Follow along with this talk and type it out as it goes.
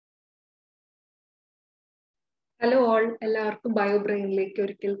Hello all, എല്ലാവർക്കും bio ബ്രെയിനിലേക്ക്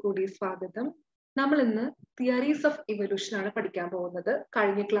ഒരിക്കൽ കൂടി സ്വാഗതം. നമ്മൾ ഇന്ന് തിയറീസ് ഓഫ് ഇവല്യൂഷൻ ആണ് പഠിക്കാൻ പോകുന്നത്.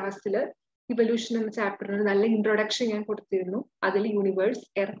 കഴിഞ്ഞ ക്ലാസ്സിൽ ഇവല്യൂഷൻ എന്ന ചാപ്റ്ററിന് നല്ല ഇൻട്രൊഡക്ഷൻ ഞാൻ കൊടുത്തിരുന്നു. അതിൽ യൂണിവേഴ്സ്,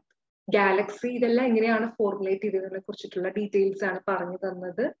 എർത്ത്, ഗാലക്സി ഇതെല്ലാം എങ്ങനെയാണ് ഫോർമുലേറ്റ് ചെയ്തതിനെ കുറിച്ചിട്ടുള്ള ഡീറ്റെയിൽസ് ആണ് പറഞ്ഞു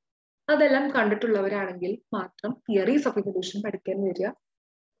തന്നത്. അതെല്ലാം കണ്ടിട്ടുള്ളവരാണെങ്കിൽ മാത്രം തിയറീസ് ഓഫ് ഇവല്യൂഷൻ പഠിക്കാൻ വരിക.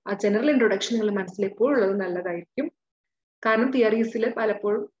 ആ ജനറൽ ഇൻട്രൊഡക്ഷൻ നിങ്ങൾ മനസ്സിലെപ്പോഴുള്ളത് നല്ലതായിരിക്കും. കാരണം തിയറീസിൽ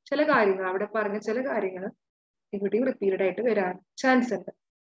പലപ്പോഴും ചില കാര്യങ്ങൾ അവിടെ പറഞ്ഞ ചില കാര്യങ്ങൾ ഇവിടെയും റിപ്പീറ്റഡ് ആയിട്ട് വരാൻ ചാൻസ് ഉണ്ട്.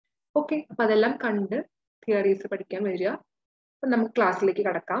 ഓക്കെ, അപ്പൊ അതെല്ലാം കണ്ട് തിയറീസ് പഠിക്കാൻ വരിക. അപ്പൊ നമുക്ക് ക്ലാസ്സിലേക്ക്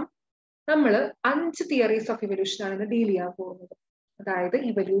കടക്കാം. നമ്മൾ 5 തിയറീസ് ഓഫ് ഇവല്യൂഷൻ ആണ് ഡീൽ ചെയ്യാൻ പോകുന്നത്. അതായത്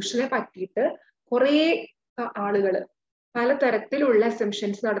ഇവല്യൂഷനെ പറ്റിയിട്ട് കുറേ ആളുകൾ പലതരത്തിലുള്ള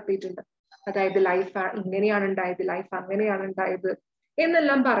അസംഷൻസ് നടത്തിയിട്ടുണ്ട്. അതായത് ലൈഫ് ഇങ്ങനെയാണ് ഉണ്ടായത്, ലൈഫ് അങ്ങനെയാണ് ഉണ്ടായത്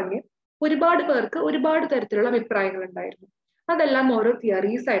എന്നെല്ലാം പറഞ്ഞ് ഒരുപാട് പേർക്ക് ഒരുപാട് തരത്തിലുള്ള അഭിപ്രായങ്ങൾ ഉണ്ടായിരുന്നു. അതെല്ലാം ഓരോ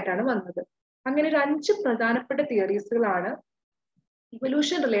തിയറീസ് ആയിട്ടാണ് വന്നത്. അങ്ങനെ ഒരു 5 പ്രധാനപ്പെട്ട തിയറീസുകളാണ്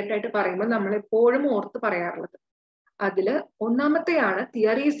ഇവല്യൂഷൻ റിലേറ്റഡ് ആയിട്ട് പറയുമ്പോൾ നമ്മൾ എപ്പോഴും ഓർത്ത് പറയാറുള്ളത്. അതില് ഒന്നാമത്തെയാണ്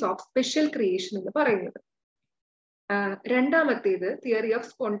തിയറീസ് ഓഫ് സ്പെഷ്യൽ ക്രിയേഷൻ എന്ന് പറയുന്നത്. രണ്ടാമത്തേത് തിയറി ഓഫ്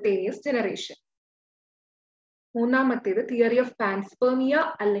സ്പോണ്ടേനിയസ് ജനറേഷൻ. മൂന്നാമത്തേത് തിയറി ഓഫ് പാൻസ്പെർമിയ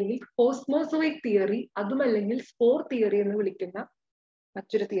അല്ലെങ്കിൽ കോസ്മോസോയിക് തിയറി, അതുമല്ലെങ്കിൽ സ്പോർ തിയറി എന്ന് വിളിക്കുന്ന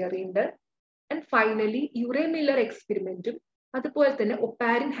മറ്റൊരു തിയറി ഉണ്ട്. ആൻഡ് ഫൈനലി യുറേ മില്ലർ എക്സ്പെരിമെന്റും അതുപോലെ തന്നെ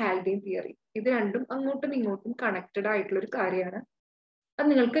ഒപ്പാരിൻ ഹാൽഡെയിൻ തിയറി. ഇത് രണ്ടും അങ്ങോട്ടും ഇങ്ങോട്ടും കണക്റ്റഡ് ആയിട്ടുള്ള ഒരു കാര്യമാണ്. അത്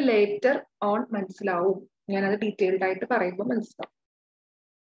നിങ്ങൾക്ക് ലേറ്റർ ഓൺ മനസ്സിലാവും. ഞാനത് ഡീറ്റെയിൽഡ് ആയിട്ട് പറയുമ്പോൾ മനസ്സിലാവും.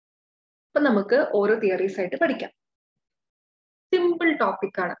 അപ്പൊ നമുക്ക് ഓരോ തിയറീസ് ആയിട്ട് പഠിക്കാം. സിമ്പിൾ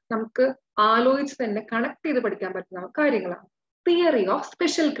ടോപ്പിക് ആണ്, നമുക്ക് ആലോചിച്ച് തന്നെ കണക്ട് ചെയ്ത് പഠിക്കാൻ പറ്റുന്ന കാര്യങ്ങളാണ്. തിയറി ഓഫ്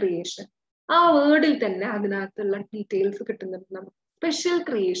സ്പെഷ്യൽ ക്രിയേഷൻ, ആ വേർഡിൽ തന്നെ അതിനകത്തുള്ള ഡീറ്റെയിൽസ് കിട്ടുന്നുണ്ട് നമുക്ക്. സ്പെഷ്യൽ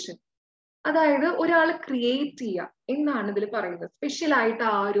ക്രിയേഷൻ അതായത് ഒരാൾ ക്രിയേറ്റ് ചെയ്യുക എന്നാണ് ഇതിൽ പറയുന്നത്. സ്പെഷ്യൽ ആയിട്ട്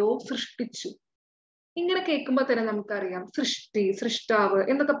ആരോ സൃഷ്ടിച്ചു. ഇങ്ങനെ കേൾക്കുമ്പോൾ തന്നെ നമുക്കറിയാം സൃഷ്ടി, സൃഷ്ടാവ്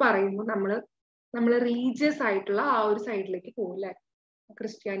എന്നൊക്കെ പറയുമ്പോൾ നമ്മൾ റീജിയസ് ആയിട്ടുള്ള ആ ഒരു സൈഡിലേക്ക് പോകില്ലേ.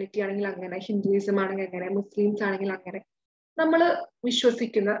 ക്രിസ്ത്യാനിറ്റി ആണെങ്കിൽ അങ്ങനെ, ഹിന്ദുയിസം ആണെങ്കിൽ അങ്ങനെ, മുസ്ലിംസ് ആണെങ്കിൽ അങ്ങനെ. നമ്മൾ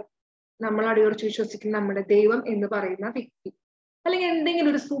വിശ്വസിക്കുന്ന, നമ്മൾ അടിയുറച്ച് വിശ്വസിക്കുന്ന നമ്മുടെ ദൈവം എന്ന് പറയുന്ന വ്യക്തി അല്ലെങ്കിൽ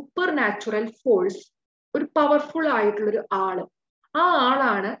എന്തെങ്കിലും ഒരു സൂപ്പർ നാച്ചുറൽ ഫോഴ്സ്, ഒരു പവർഫുൾ ആയിട്ടുള്ള ഒരു ആള്, ആ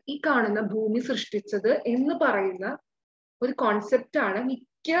ആളാണ് ഈ കാണുന്ന ഭൂമി സൃഷ്ടിച്ചത് എന്ന് പറയുന്ന ഒരു കോൺസെപ്റ്റ് ആണ്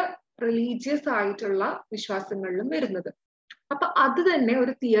മിക്ക റിലീജിയസ് ആയിട്ടുള്ള വിശ്വാസങ്ങളിലും വരുന്നത്. അപ്പൊ അത് തന്നെ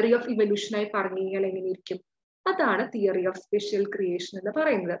ഒരു തിയറി ഓഫ് ഇവല്യൂഷനായി പറഞ്ഞു കഴിഞ്ഞാൽ എങ്ങനെയിരിക്കും? അതാണ് തിയറി ഓഫ് സ്പെഷ്യൽ ക്രിയേഷൻ എന്ന്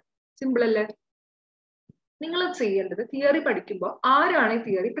പറയുന്നത്. സിമ്പിൾ അല്ലേ? നിങ്ങൾ ചെയ്യേണ്ടത് തിയറി പഠിക്കുമ്പോൾ ആരാണ് ഈ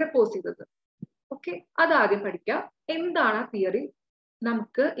തിയറി പ്രപ്പോസ് ചെയ്തത്, ഓക്കെ, അതാദ്യം പഠിക്കുക. എന്താണ് ആ തിയറി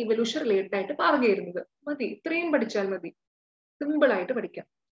നമുക്ക് ഇവല്യൂഷൻ റിലേറ്റഡ് ആയിട്ട് പറഞ്ഞു തരുന്നത്? മതി, ഇത്രയും പഠിച്ചാൽ മതി. സിമ്പിൾ ആയിട്ട് പഠിക്കാം.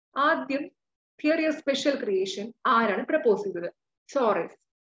 ആദ്യം തിയറി ഓഫ് സ്പെഷ്യൽ ക്രിയേഷൻ ആരാണ് പ്രപ്പോസ് ചെയ്തത്? സോറസ്.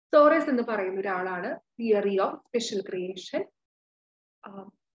 സോറസ് എന്ന് പറയുന്ന ഒരാളാണ് theory of special creation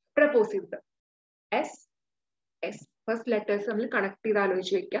propose ചെയ്തത്. ഫസ്റ്റ് ലെറ്റേഴ്സ് നമ്മൾ കണക്ട് ചെയ്ത്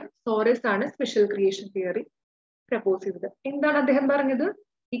ആലോചിച്ച് വെക്കാം. സോറസ് ആണ് സ്പെഷ്യൽ ക്രിയേഷൻ തിയറി പ്രപ്പോസ് ചെയ്തത്. എന്താണ് അദ്ദേഹം പറഞ്ഞത്?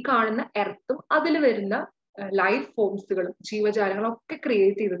 ഈ കാണുന്ന എർത്തും അതിൽ വരുന്ന ലൈഫ് ഫോംസുകളും ജീവജാലങ്ങളും ഒക്കെ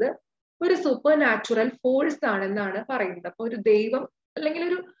ക്രിയേറ്റ് ചെയ്തത് ഒരു സൂപ്പർ നാച്ചുറൽ ഫോഴ്സ് ആണെന്നാണ് പറയുന്നത്. അപ്പൊ ഒരു ദൈവം അല്ലെങ്കിൽ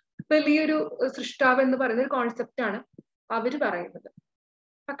ഒരു വലിയൊരു സൃഷ്ടാവ് എന്ന് പറയുന്ന ഒരു കോൺസെപ്റ്റ് ആണ് അവര് പറയുന്നത്.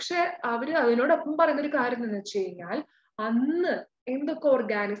 പക്ഷെ അവര് അതിനോടൊപ്പം പറയുന്ന ഒരു കാര്യം എന്ന് വെച്ച് കഴിഞ്ഞാൽ, അന്ന് എന്തൊക്കെ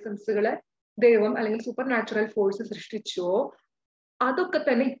ഓർഗാനിസംസുകളെ ദൈവം അല്ലെങ്കിൽ സൂപ്പർ നാച്ചുറൽ ഫോഴ്സ് സൃഷ്ടിച്ചോ അതൊക്കെ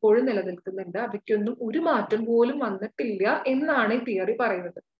തന്നെ ഇപ്പോഴും നിലനിൽക്കുന്നുണ്ട്. അവയ്ക്കൊന്നും ഒരു മാറ്റം പോലും വന്നിട്ടില്ല എന്നാണ് ഈ തിയറി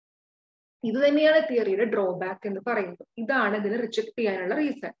പറയുന്നത്. ഇത് തന്നെയാണ് തിയറിയുടെ ഡ്രോബാക്ക് എന്ന് പറയുന്നത്. ഇതാണ് ഇതിനെ റിജക്ട് ചെയ്യാനുള്ള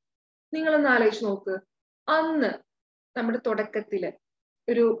റീസൺ. നിങ്ങളൊന്ന് ആലോചിച്ച് നോക്ക്. അന്ന് നമ്മുടെ തുടക്കത്തില്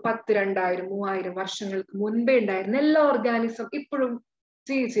ഒരു 10, 2000, 3000 വർഷങ്ങൾക്ക് മുൻപേ ഉണ്ടായിരുന്ന എല്ലാ ഓർഗാനിസം ഇപ്പോഴും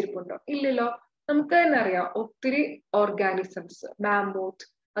ജീവിച്ചിരിപ്പുണ്ടോ? ഇല്ലല്ലോ. നമുക്ക് തന്നെ അറിയാം ഒത്തിരി ഓർഗാനിസംസ്, മാമോത്ത്,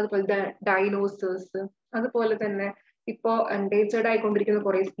 അതുപോലെ ഡൈനോസേഴ്സ്, അതുപോലെ തന്നെ ഇപ്പോ എൻഡേഞ്ചേർഡ് ആയിക്കൊണ്ടിരിക്കുന്ന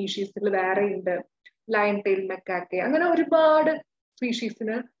കുറെ സ്പീഷീസുകൾ വേറെ ഉണ്ട്. ലയൺ ടെയിൽ മെക്കാക്കെ, അങ്ങനെ ഒരുപാട്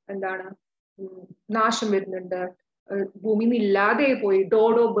സ്പീഷീസിന് എന്താണ് നാശം വരുന്നുണ്ട്. ഭൂമിയിൽ ഇല്ലാതെ പോയി.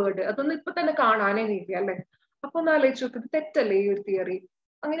 ഡോഡോ ബേർഡ്, അതൊന്നും ഇപ്പൊ തന്നെ കാണാനേ ഇല്ല അല്ലെ? അപ്പൊ ഒന്ന് ആലോചിച്ച് നോക്ക്, ഇത് തെറ്റല്ലേ ഈ ഒരു തിയറി?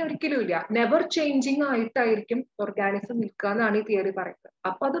 അങ്ങനെ ഒരിക്കലും ഇല്ല. നെവർ ചേഞ്ചിങ് ആയിട്ടായിരിക്കും ഓർഗാനിസം നിൽക്കുക എന്നാണ് ഈ തിയറി പറയുന്നത്.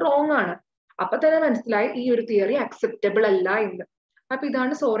 അപ്പൊ അത് റോങ് ആണ്. അപ്പൊ തന്നെ മനസ്സിലായി ഈ ഒരു തിയറി അക്സെപ്റ്റബിൾ അല്ല എന്ന്. അപ്പൊ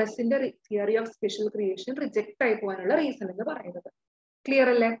ഇതാണ് സോറസിന്റെ theory of special creation reject ആയി പോകാനുള്ള റീസൺ എന്ന് പറയുന്നത്. ക്ലിയർ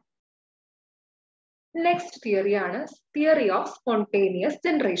അല്ലേ? Next തിയറിയാണ് theory of spontaneous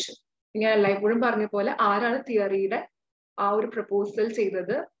generation. ഞാൻ എല്ലായ്പ്പോഴും പറഞ്ഞ പോലെ ആരാണ് തിയറിയുടെ ആ ഒരു പ്രപ്പോസൽ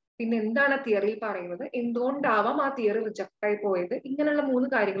ചെയ്തത്, പിന്നെ എന്താണ് ആ തിയറിയിൽ പറയുന്നത്, എന്തുകൊണ്ടാവാം ആ തിയറി റിജക്ട് ആയി പോയത്, ഇങ്ങനെയുള്ള 3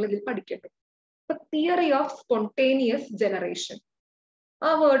 കാര്യങ്ങൾ ഇതിൽ പഠിക്കേണ്ടത്. അപ്പൊ തിയറി ഓഫ് സ്പോണ്ടേനിയസ് ജനറേഷൻ,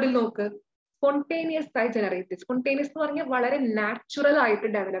 ആ വേർഡിൽ നോക്ക്. സ്പോണ്ടേനിയസ് ആയി ജനറേറ്റ് ചെയ്യുക. സ്പോണ്ടേനിയസ് എന്ന് പറഞ്ഞാൽ വളരെ നാച്ചുറൽ ആയിട്ട്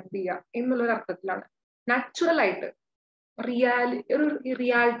ഡെവലപ്പ് ചെയ്യുക എന്നുള്ളൊരു അർത്ഥത്തിലാണ്. നാച്ചുറൽ ആയിട്ട്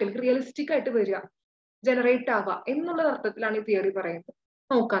റിയലിസ്റ്റിക് ആയിട്ട് വരിക, ജനറേറ്റ് ആവുക എന്നുള്ള അർത്ഥത്തിലാണ് ഈ തിയറി പറയുന്നത്.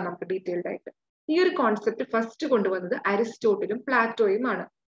 നോക്കാം നമുക്ക് ഡീറ്റെയിൽഡ് ആയിട്ട്. ഈ ഒരു കോൺസെപ്റ്റ് ഫസ്റ്റ് കൊണ്ടുവന്നത് അരിസ്റ്റോട്ടിലും പ്ലാറ്റോയുമാണ്.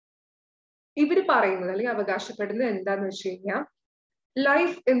 ഇവര് പറയുന്നത് അല്ലെങ്കിൽ അവകാശപ്പെടുന്നത് എന്താന്ന് വെച്ച് കഴിഞ്ഞാൽ,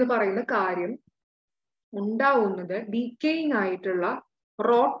 ലൈഫ് എന്ന് പറയുന്ന കാര്യം ഉണ്ടാവുന്നത് ഡീക്കേയിങ് ആയിട്ടുള്ള,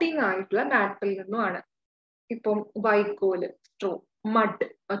 റോട്ടിങ് ആയിട്ടുള്ള മാറ്ററിൽ നിന്നുമാണ്. ഇപ്പം വൈക്കോല്, സ്ട്രോ, മഡ്,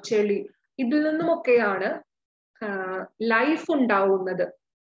 ചെളി, ഇതിൽ നിന്നുമൊക്കെയാണ് ലൈഫ് ഉണ്ടാവുന്നത്.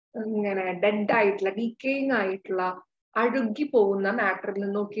 ഇങ്ങനെ ഡെഡ് ആയിട്ടുള്ള, ഡീക്കേയിങ് ആയിട്ടുള്ള, അഴുകി പോകുന്ന മാറ്ററിൽ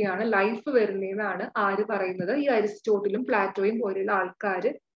നിന്നൊക്കെയാണ് ലൈഫ് വരുന്നതെന്നാണ് ആര് പറയുന്നത്? ഈ അരിസ്റ്റോട്ടിലും പ്ലാറ്റോയും പോലെയുള്ള ആൾക്കാർ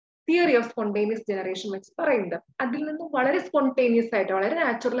തിയറി ഓഫ് സ്പോണ്ടേനിയസ് ജനറേഷൻ വെച്ച് പറയുന്നത്. അതിൽ നിന്നും വളരെ സ്പോണ്ടേനിയസ് ആയിട്ട്, വളരെ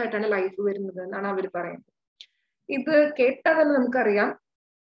നാച്ചുറൽ ആയിട്ടാണ് ലൈഫ് വരുന്നത് എന്നാണ് അവർ പറയുന്നത്. ഇത് കേട്ടാൽ തന്നെ നമുക്കറിയാം,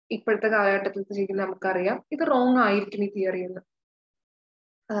 ഇപ്പോഴത്തെ കാലഘട്ടത്തിൽ ജീവിക്കുന്ന നമുക്കറിയാം ഇത് റോങ് ആയിരിക്കും ഈ തിയറി എന്ന്.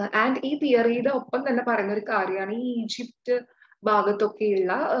 ആൻഡ് ഈ തിയറിയുടെ ഒപ്പം തന്നെ പറയുന്ന ഒരു കാര്യമാണ്, ഈ ഈജിപ്റ്റ്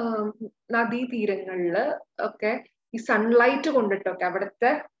ഭാഗത്തൊക്കെയുള്ള നദീതീരങ്ങളിൽ ഒക്കെ ഈ സൺലൈറ്റ് കൊണ്ടിട്ടൊക്കെ,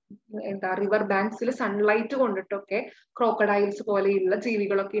 അവിടുത്തെ റിവർ ബാങ്ക്സിൽ സൺലൈറ്റ് കൊണ്ടിട്ടൊക്കെ ക്രോക്കഡൈൽസ് പോലെയുള്ള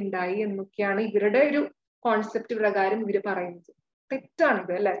ജീവികളൊക്കെ ഉണ്ടായി എന്നൊക്കെയാണ് ഇവരുടെ ഒരു കോൺസെപ്റ്റ് പ്രകാരം ഇവര് പറയുന്നത്.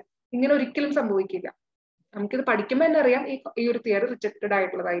 തെറ്റാണിത് അല്ലെ? ഇങ്ങനെ ഒരിക്കലും സംഭവിക്കില്ല. നമുക്കിത് പഠിക്കുമ്പോൾ തന്നെ അറിയാം ഈ ഒരു തിയറി റിജക്റ്റഡ്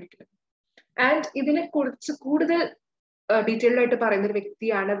ആയിട്ടുള്ളതായിരിക്കും. ആൻഡ് ഇതിനെ കുറിച്ച് കൂടുതൽ ഡീറ്റെയിൽഡ് ആയിട്ട് പറയുന്ന ഒരു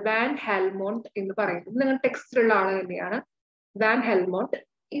വ്യക്തിയാണ് വാൻ ഹെൽമോണ്ട് എന്ന് പറയുന്നത്. നിങ്ങൾ ടെക്സ്റ്റിലുള്ള ആള് തന്നെയാണ് വാൻ ഹെൽമോണ്ട്.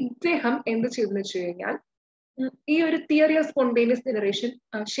 ഇദ്ദേഹം എന്ത് ചെയ്തെന്ന് വെച്ച് കഴിഞ്ഞാൽ, ഈ ഒരു തിയറി ഓഫ് സ്പോണ്ടേനിയസ് ജനറേഷൻ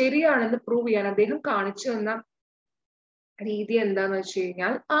ശരിയാണെന്ന് പ്രൂവ് ചെയ്യാൻ അദ്ദേഹം കാണിച്ചു തന്ന രീതി എന്താന്ന് വെച്ച്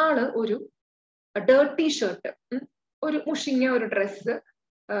കഴിഞ്ഞാൽ, ആള് ഒരു ഡേർട്ടി ഷർട്ട്, ഒരു മുഷിഞ്ഞ ഒരു ഡ്രസ്സ്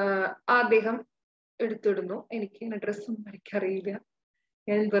അദ്ദേഹം എടുത്തിടുന്നു. എനിക്ക് ഡ്രസ്സൊന്നും വരയ്ക്കറിയില്ല,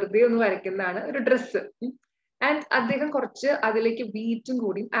 ഞാൻ വെറുതെ ഒന്ന് വരയ്ക്കുന്നതാണ്. ഒരു ഡ്രസ്സ്, ആൻഡ് അദ്ദേഹം കുറച്ച് അതിലേക്ക് വീറ്റും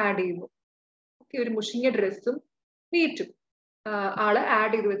കൂടി ആഡ് ചെയ്യുന്നു. ഓക്കെ, ഒരു മുഷിഞ്ഞ ഡ്രസ്സും വീറ്റും ആള്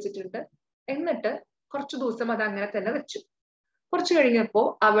ആഡ് ചെയ്ത് വെച്ചിട്ടുണ്ട്. എന്നിട്ട് കുറച്ചു ദിവസം അത് അങ്ങനെ തന്നെ വെച്ചു. കുറച്ചു കഴിഞ്ഞപ്പോ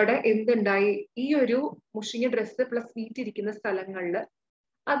അവിടെ എന്തുണ്ടായി? ഈ ഒരു മുഷിഞ്ഞ ഡ്രസ്സ് പ്ലസ് വീറ്റ് ഇരിക്കുന്ന സ്ഥലങ്ങളിൽ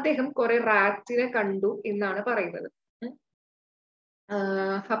അദ്ദേഹം കുറെ റാറ്റിനെ കണ്ടു എന്നാണ് പറയുന്നത്.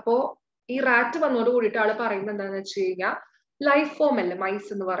 അപ്പോ ഈ റാറ്റ് വന്നോട് കൂടിയിട്ട് ആള് പറയുന്നത് എന്താണെന്ന് വെച്ച് കഴിഞ്ഞാൽ, ലൈഫ് ഫോം അല്ലേ മൈസ്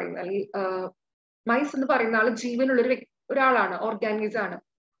എന്ന് പറയുന്നത്, അല്ലെങ്കിൽ മൈസ് എന്ന് പറയുന്ന ആള് ജീവനുള്ള ഒരാളാണ്, ഓർഗാനിസം ആണ്.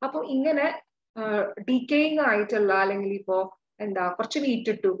 അപ്പൊ ഇങ്ങനെ ഡീക്കേയിങ് ആയിട്ടുള്ള, അല്ലെങ്കിൽ ഇപ്പോ കുറച്ച്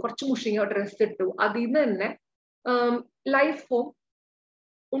വീറ്റ് ഇട്ടു, കുറച്ച് മുഷിഞ്ഞ ഡ്രസ് ഇട്ടു, അതിൽ നിന്ന് തന്നെ ലൈഫ് ഫോം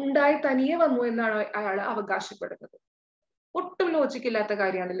ഉണ്ടായി തനിയെ വന്നു എന്നാണ് അയാൾ അവകാശപ്പെടുന്നത്. ഒട്ടും ലോജിക്കില്ലാത്ത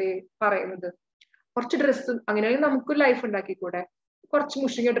കാര്യമാണല്ലേ പറയുന്നത്. കുറച്ച് ഡ്രസ്സ്, അങ്ങനെയാണെങ്കിൽ നമുക്ക് ലൈഫ് ഉണ്ടാക്കിക്കൂടെ? കുറച്ച്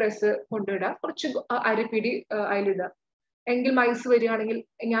മുഷിഞ്ഞ ഡ്രസ്സ് കൊണ്ടിടുക, കുറച്ച് അരിപ്പിടി അതിലിടുക, എങ്കിൽ മൈസ് വരികയാണെങ്കിൽ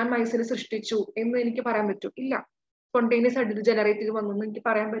ഞാൻ മൈസിനെ സൃഷ്ടിച്ചു എന്ന് എനിക്ക് പറയാൻ പറ്റും? ഇല്ല. സ്പോണ്ടേനിയസ് ആയിട്ട് ജനറേറ്റ് ചെയ്ത് വന്നു എന്ന് എനിക്ക്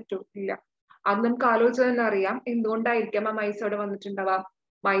പറയാൻ പറ്റും? ഇല്ല. അത് നമുക്ക് ആലോചിച്ചാൽ തന്നെ അറിയാം എന്തുകൊണ്ടായിരിക്കാം ആ മൈസ് അവിടെ വന്നിട്ടുണ്ടാവാം.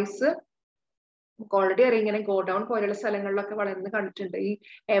 മൈസ് നമുക്ക് ഓൾറെഡി അറിയാം, ഇങ്ങനെ ഗോഡൌൺ പോലെയുള്ള സ്ഥലങ്ങളിലൊക്കെ വളർന്ന് കണ്ടിട്ടുണ്ട്. ഈ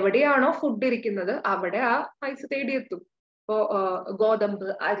എവിടെയാണോ ഫുഡ് ഇരിക്കുന്നത് അവിടെ ആ മൈസ് തേടിയെത്തും. ഇപ്പോ ഗോതമ്പ്,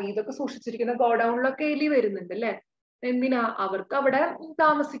 അരി ഇതൊക്കെ സൂക്ഷിച്ചിരിക്കുന്ന ഗോഡൌണിലൊക്കെ എലി വരുന്നുണ്ട് അല്ലെ? എന്തിനാ? അവർക്ക് അവിടെ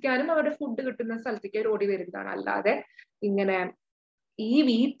താമസിക്കാനും അവരുടെ ഫുഡ് കിട്ടുന്ന സ്ഥലത്തേക്ക് ഓടി വരുന്നതാണ്. അല്ലാതെ ഇങ്ങനെ ഈ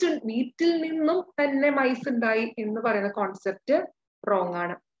വീറ്റിൽ നിന്നും തന്നെ മൈസ് ഉണ്ടായി എന്ന് പറയുന്ന കോൺസെപ്റ്റ് റോങ്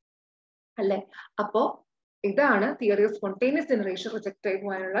ആണ് അല്ലെ? അപ്പോ ഇതാണ് theory of spontaneous generation reject ആയി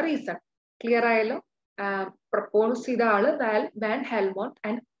പോകാനുള്ള റീസൺ. ക്ലിയർ ആയല്ലോ? പ്രപ്പോസ് ചെയ്ത ആള് വാൻ ഹെൽമോണ്ട്,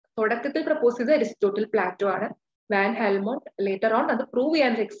 ആൻഡ് തുടക്കത്തിൽ പ്രപ്പോസ് ചെയ്ത അരിസ്റ്റോട്ടിൽ, പ്ലാറ്റോ ആണ്. വാൻ ഹെൽമോണ്ട് ലേറ്റർ ഓൺ അത് പ്രൂവ്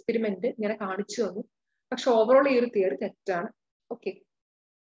ചെയ്യാൻ ഒരു എക്സ്പെരിമെന്റ് ഇങ്ങനെ കാണിച്ചു തന്നു. പക്ഷെ ഓവറോൾ ഈ ഒരു തിയറി തെറ്റാണ്. Okay,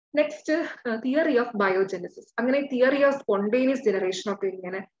 next theory of ബയോജെനസിസ്. അങ്ങനെ തിയറി ഓഫ് സ്പോണ്ടേനിയസ് ജനറേഷൻ ഒക്കെ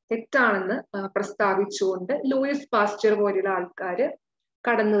ഇങ്ങനെ തെറ്റാണെന്ന് പ്രസ്താവിച്ചുകൊണ്ട് ലൂയിസ് പാസ്റ്റർ പോലെയുള്ള ആൾക്കാര്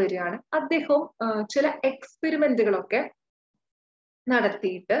കടന്നു വരികയാണ്. അദ്ദേഹം ചില എക്സ്പെരിമെന്റുകളൊക്കെ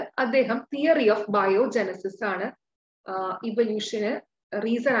നടത്തിയിട്ട് അദ്ദേഹം തിയറി ഓഫ് ബയോജെനസിസ് ആണ് ഇവല്യൂഷന്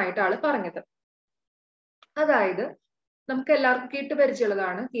റീസൺ ആയിട്ട് ആള് പറഞ്ഞത്. അതായത് നമുക്ക് എല്ലാവർക്കും കേട്ട്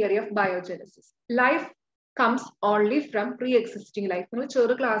പരിചയമുള്ളതാണ് theory of ബയോജെനസിസ്. Life comes only from pre existing life. നിങ്ങൾ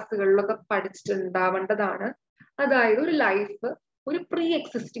ചെറു ക്ലാസ്സുകളിലൊക്കെ പഠിച്ചിട്ടുണ്ടാവേണ്ടതാണ്. അതായത് ഒരു ലൈഫ് ഒരു പ്രീ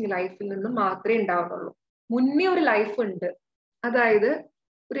എക്സിസ്റ്റിംഗ് ലൈഫിൽ നിന്ന് മാത്രമേ ഉണ്ടാവുന്നുള്ളൂ. മുന്നേ ഒരു ലൈഫ് ഉണ്ട്. അതായത്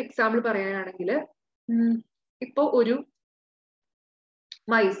ഒരു എക്സാമ്പിൾ പറയാനാണെങ്കിൽ, ഇപ്പോ ഒരു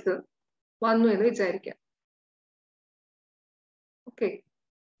മൈസ് വന്നു എന്ന് വിചാരിക്കാം. ഓക്കെ,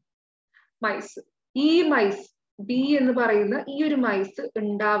 മൈസ്, ഈ മൈസ് ബി എന്ന് പറയുന്ന ഈ ഒരു മൈസ്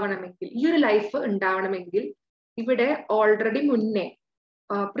ഉണ്ടാവണമെങ്കിൽ, ഈ ഒരു ലൈഫ് ഉണ്ടാവണമെങ്കിൽ ഇവിടെ ഓൾറെഡി മുന്നേ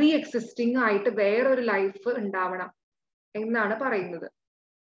പ്രീ എക്സിസ്റ്റിംഗ് ആയിട്ട് വേറൊരു ലൈഫ് ഉണ്ടാവണം എന്നാണ് പറയുന്നത്.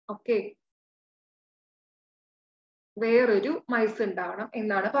 ഓക്കെ, വേറൊരു മൈസ് ഉണ്ടാവണം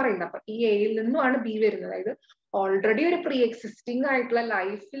എന്നാണ് പറയുന്നത്. അപ്പൊ ഈ എയിൽ നിന്നുമാണ് ബി വരുന്നത്. അതായത് ഓൾറെഡി ഒരു പ്രീ എക്സിസ്റ്റിംഗ് ആയിട്ടുള്ള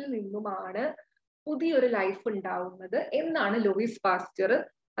ലൈഫിൽ നിന്നുമാണ് പുതിയൊരു ലൈഫ് ഉണ്ടാവുന്നത് എന്നാണ് ലൂയിസ് പാസ്റ്റർ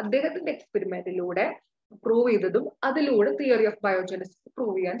അദ്ദേഹത്തിന്റെ എക്സ്പെരിമെന്റിലൂടെ പ്രൂവ് ചെയ്തതും അതിലൂടെ തിയറി ഓഫ് ബയോജനസിസ്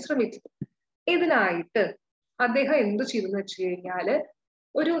പ്രൂവ് ചെയ്യാൻ ശ്രമിച്ചതും. ഇതിനായിട്ട് അദ്ദേഹം എന്ത് ചെയ്തെന്ന് വെച്ച് കഴിഞ്ഞാല്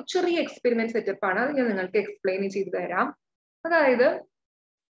ഒരു ചെറിയ എക്സ്പെരിമെന്റ് സെറ്റപ്പ് ആണ്. അത് ഞാൻ നിങ്ങൾക്ക് എക്സ്പ്ലെയിൻ ചെയ്തു തരാം. അതായത്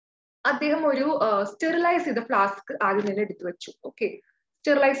അദ്ദേഹം ഒരു സ്റ്റെറിലൈസ് ചെയ്ത ഫ്ലാസ്ക് ആദ്യം തന്നെ എടുത്തു വെച്ചു. ഓക്കെ,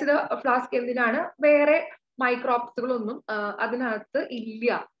 സ്റ്റെറിലൈസ് ചെയ്ത ഫ്ലാസ്ക് എന്തിനാണ്? വേറെ മൈക്രോബ്സുകളൊന്നും അതിനകത്ത് ഇല്ല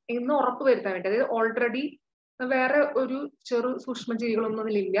എന്ന് ഉറപ്പ് വരുത്താൻ വേണ്ടി. അതായത് ഓൾറെഡി വേറെ ഒരു സൂക്ഷ്മജീവികളൊന്നും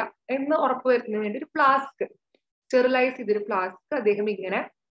അതിലില്ല എന്ന് ഉറപ്പ് വരുത്തുന്നതിന് വേണ്ടി ഒരു ഫ്ലാസ്ക്, സ്റ്റെറിലൈസ് ചെയ്തൊരു ഫ്ലാസ്ക് അദ്ദേഹം ഇങ്ങനെ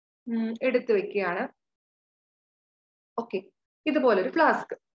എടുത്തു വെക്കുകയാണ്. ഓക്കെ, ഇതുപോലൊരു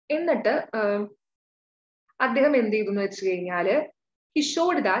ഫ്ലാസ്ക്. എന്നിട്ട് അദ്ദേഹം എന്ത് ചെയ്തു എന്ന് വെച്ച് കഴിഞ്ഞാല് he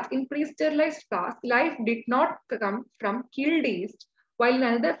showed that in pre-sterilized flask, life did not come from killed yeast, while in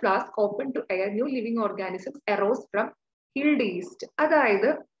another flask open to air, new living organisms arose from killed yeast. അതായത്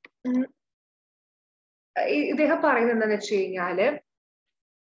ഇദ്ദേഹം പറയുന്നത് എന്താണെന്ന് വെച്ച് കഴിഞ്ഞാല്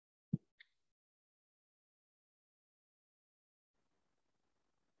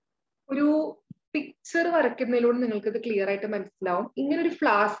ഒരു പിക്ചർ വരയ്ക്കുന്നതിലൂടെ നിങ്ങൾക്ക് ഇത് ക്ലിയർ ആയിട്ട് മനസ്സിലാവും. ഇങ്ങനെ ഒരു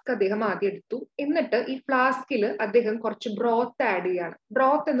ഫ്ലാസ്ക് അദ്ദേഹം ആദ്യം എടുത്തു. എന്നിട്ട് ഈ ഫ്ലാസ്കിൽ അദ്ദേഹം കുറച്ച് ബ്രോത്ത് ആഡ് ചെയ്യാണ്.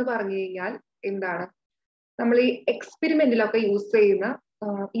 ബ്രോത്ത് എന്ന് പറഞ്ഞു കഴിഞ്ഞാൽ എന്താണ്? നമ്മൾ ഈ എക്സ്പെരിമെന്റിലൊക്കെ യൂസ് ചെയ്യുന്ന,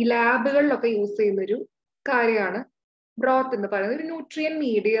 ഈ ലാബുകളിലൊക്കെ യൂസ് ചെയ്യുന്ന ഒരു കാര്യമാണ് ബ്രോത്ത് എന്ന് പറയുന്നത്. ഒരു ന്യൂട്രിയൻ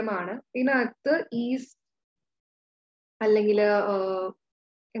മീഡിയം ആണ്. ഇതിനകത്ത് ഈസ്റ്റ് അല്ലെങ്കിൽ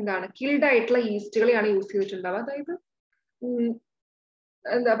എന്താണ് കിൽഡ് ആയിട്ടുള്ള ഈസ്റ്റുകളെയാണ് യൂസ് ചെയ്തിട്ടുണ്ടാവുക. അതായത്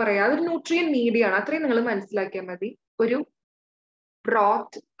എന്താ പറയാ, അതൊരു ന്യൂട്രിയൻ മീഡിയം ആണ്. അത്രയും നിങ്ങൾ മനസ്സിലാക്കിയാൽ മതി. ഒരു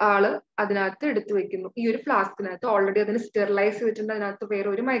ബ്രോത്ത് അതിനകത്ത് എടുത്തു വെക്കുന്നു. ഈ ഒരു ഫ്ലാസ്കിനകത്ത് ഓൾറെഡി അതിന് സ്റ്റെറിലൈസ് ചെയ്തിട്ടുണ്ട്. അതിനകത്ത് വേറെ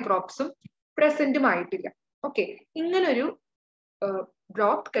ഒരു മൈക്രോബ്സും പ്രസന്റും ആയിട്ടില്ല. ഓക്കെ, ഇങ്ങനൊരു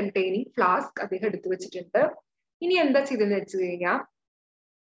ബ്രോത്ത് കണ്ടെയ്നിങ് ഫ്ലാസ്ക് അദ്ദേഹം എടുത്തു വെച്ചിട്ടുണ്ട്. ഇനി എന്താ ചെയ്തെന്ന് വെച്ച് കഴിഞ്ഞാൽ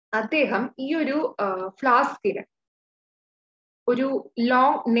അദ്ദേഹം ഈ ഒരു ഫ്ലാസ്കിന് ഒരു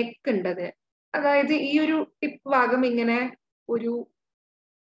ലോങ് നെക്ക് ഉണ്ട് അതിന്. അതായത് ഈ ഒരു ടിപ്പ് ഭാഗം ഇങ്ങനെ ഒരു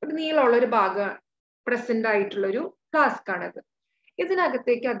നീളമുള്ള ഒരു ഭാഗം പ്രസന്റ് ആയിട്ടുള്ള ഒരു ഫ്ലാസ്ക് ആണത്.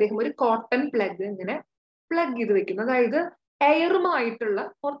 ഇതിനകത്തേക്ക് അദ്ദേഹം ഒരു കോട്ടൺ പ്ലഗ് ഇങ്ങനെ പ്ലഗ് ചെയ്ത് വെക്കുന്നു. അതായത് എയറുമായിട്ടുള്ള,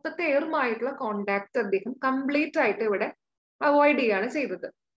 പുറത്തത്തെ എയറുമായിട്ടുള്ള കോണ്ടാക്ട് അദ്ദേഹം കംപ്ലീറ്റ് ആയിട്ട് ഇവിടെ അവോയ്ഡ് ചെയ്യാണ് ചെയ്തത്.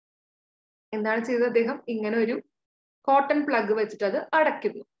 എന്താണ് ചെയ്തത്? അദ്ദേഹം ഇങ്ങനെ ഒരു കോട്ടൺ പ്ലഗ് വെച്ചിട്ട് അത്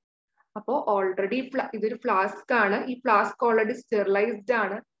അടയ്ക്കുന്നു. അപ്പോൾ ഓൾറെഡി ഇതൊരു ഫ്ലാസ്ക് ആണ്. ഈ ഫ്ലാസ്ക് ഓൾറെഡി സ്റ്റെറിലൈസ്ഡ്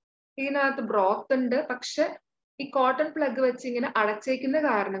ആണ്. ഇതിനകത്ത് ബ്രോത്ത് ഉണ്ട്. പക്ഷെ ഈ കോട്ടൺ പ്ലഗ് വെച്ച് ഇങ്ങനെ അടച്ചേക്കുന്ന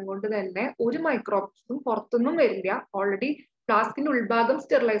കാരണം കൊണ്ട് തന്നെ ഒരു മൈക്രോബ്സും പുറത്തൊന്നും വരില്ല. ഓൾറെഡി ഫ്ലാസ്കിന്റെ ഉൾഭാഗം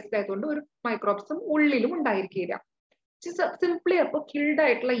സ്റ്റെറിലൈസ്ഡ് ആയതുകൊണ്ട് ഒരു മൈക്രോബ്സും ഉള്ളിലും ഉണ്ടായിരിക്കില്ല. സിംപ്ലി അപ്പോൾ കിൽഡ്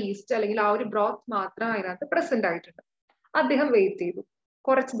ആയിട്ടുള്ള ഈസ്റ്റ് അല്ലെങ്കിൽ ആ ഒരു ബ്രോത്ത് മാത്രം അതിനകത്ത് പ്രസന്റ് ആയിട്ടുണ്ട്. അദ്ദേഹം വെയിറ്റ് ചെയ്തു,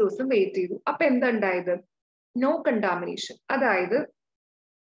 കുറച്ച് ദിവസം വെയിറ്റ് ചെയ്തു. അപ്പൊ എന്താ ഉണ്ടായത്? No contamination. അതായത്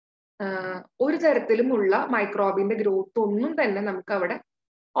ഒരു തരത്തിലുമുള്ള മൈക്രോബിന്റെ ഗ്രോത്ത് ഒന്നും തന്നെ നമുക്ക് അവിടെ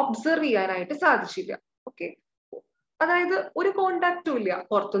ഒബ്സർവ് ചെയ്യാനായിട്ട് സാധിച്ചില്ല. ഓക്കെ, അതായത് ഒരു കോണ്ടാക്റ്റും ഇല്ല,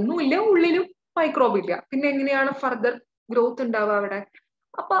 പുറത്തൊന്നും ഇല്ല, ഉള്ളിലും മൈക്രോബ് ഇല്ല. പിന്നെ എങ്ങനെയാണ് ഫർദർ ഗ്രോത്ത് ഉണ്ടാവുക അവിടെ?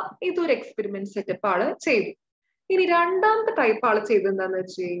 അപ്പൊ ഇതൊരു എക്സ്പെരിമെന്റ് സെറ്റപ്പ് ആള് ചെയ്തു. ഇനി രണ്ടാമത്തെ ടൈപ്പ് ആള് ചെയ്തത് എന്താന്ന്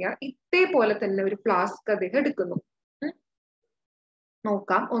വെച്ച് കഴിഞ്ഞാൽ ഇതേപോലെ തന്നെ ഒരു ഫ്ലാസ്ക് അദ്ദേഹം എടുക്കുന്നു.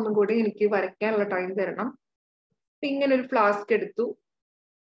 നോക്കാം, ഒന്നും കൂടി എനിക്ക് വരയ്ക്കാനുള്ള ടൈം തരണം. ഇങ്ങനെ ഒരു ഫ്ലാസ്ക് എടുത്തു.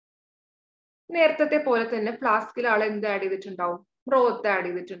 നേരത്തെ പോലെ തന്നെ ഫ്ലാസ്കിൽ ആൾ എന്ത് ആഡ് ചെയ്തിട്ടുണ്ടാവും? Broth add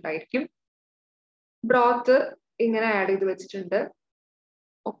ചെയ്തിട്ടുണ്ടായിരിക്കും. ബ്രോത്ത് ഇങ്ങനെ ആഡ് ചെയ്ത് വെച്ചിട്ടുണ്ട്.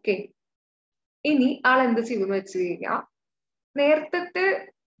 ഓക്കെ, ഇനി ആൾ എന്ത് ചെയ്യുമെന്ന് വെച്ച് കഴിഞ്ഞാൽ നേരത്തെ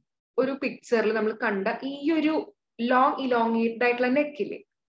ഒരു പിക്ചറിൽ നമ്മൾ കണ്ട ഈ ഒരു ഇലോങ്ങേറ്റഡ് ആയിട്ടുള്ള നെക്കില്ലേ,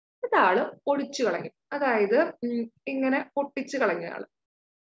 ഇതാള് ഒടിച്ചു കളഞ്ഞു. അതായത് ഇങ്ങനെ പൊട്ടിച്ചു കളഞ്ഞ ആള്,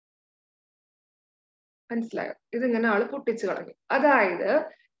 മനസ്സിലായോ? ഇതിങ്ങനെ ആള് പൊട്ടിച്ചു കളഞ്ഞു. അതായത്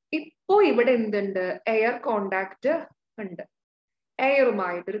ഇപ്പോ ഇവിടെ എന്തുണ്ട്? എയർ കോണ്ടാക്ട് ഉണ്ട്.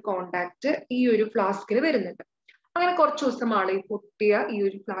 എയറുമായിട്ടൊരു കോണ്ടാക്ട് ഈ ഒരു ഫ്ലാസ്കിന് വരുന്നുണ്ട്. അങ്ങനെ കുറച്ച് ദിവസം ആള് ഈ പൊട്ടിയ ഈ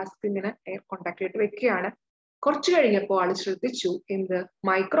ഒരു ഫ്ലാസ്ക് ഇങ്ങനെ എയർ കോണ്ടാക്ട് ആയിട്ട് വെക്കുകയാണ്. കുറച്ച് കഴിഞ്ഞപ്പോൾ ആള് ശ്രദ്ധിച്ചു എന്ത്?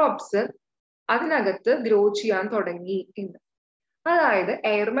 മൈക്രോബ്സ് അതിനകത്ത് ഗ്രോ ചെയ്യാൻ തുടങ്ങി എന്ന്. അതായത്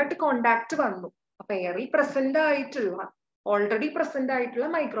എയറുമായിട്ട് കോണ്ടാക്ട് വന്നു. അപ്പൊ എയറിൽ ഓൾറെഡി പ്രസന്റ് ആയിട്ടുള്ള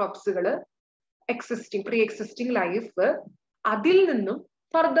മൈക്രോബ്സുകൾ പ്രീ എക്സിസ്റ്റിംഗ് ലൈഫ്, അതിൽ നിന്നും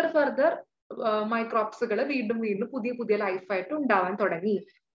ഫർദർ മൈക്രോബ്സുകൾ വീണ്ടും പുതിയ ലൈഫായിട്ട് ഉണ്ടാവാൻ തുടങ്ങി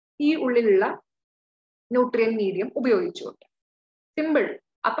ഈ ഉള്ളിലുള്ള ന്യൂട്രിയൻ മീഡിയം ഉപയോഗിച്ചുകൊണ്ട്. സിമ്പിൾ.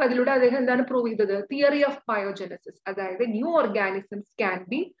 അപ്പൊ അതിലൂടെ അദ്ദേഹം എന്താണ് പ്രൂവ് ചെയ്തത്? Theory of biogenesis. അതായത് new organisms can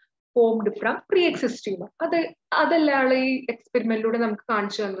be formed from pre existing. അതല്ല ആള് ഈ എക്സ്പെരിമെന്റിലൂടെ നമുക്ക്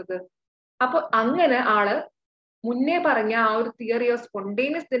കാണിച്ചു തന്നത്. അപ്പൊ അങ്ങനെ ആള് മുന്നേ പറഞ്ഞ ആ ഒരു തിയറി ഓഫ്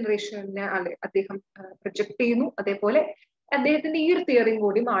സ്പോണ്ടേനിയസ് ജനറേഷനെ അദ്ദേഹം പ്രൊജക്ട് ചെയ്യുന്നു. അതേപോലെ അദ്ദേഹത്തിന്റെ ഈ ഒരു തിയറിയും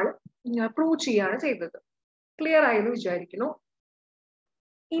കൂടി ആള് പ്രൂവ് ചെയ്യാണ് ചെയ്തത്. ക്ലിയർ ആയെന്ന് വിചാരിക്കുന്നു.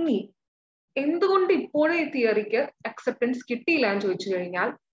 ഇനി എന്തുകൊണ്ട് ഇപ്പോഴും ഈ തിയറിക്ക് അക്സെപ്റ്റൻസ് കിട്ടിയില്ല എന്ന് ചോദിച്ചു കഴിഞ്ഞാൽ,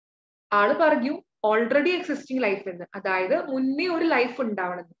 ആള് പറഞ്ഞു ഓൾറെഡി എക്സിസ്റ്റിംഗ് ലൈഫ് എന്ന്, അതായത് മുന്നേ ഒരു ലൈഫ്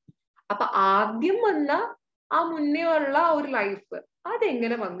ഉണ്ടാവണമെന്ന്. അപ്പൊ ആദ്യം വന്ന ആ മുന്നേ ഉള്ള ഒരു ലൈഫ്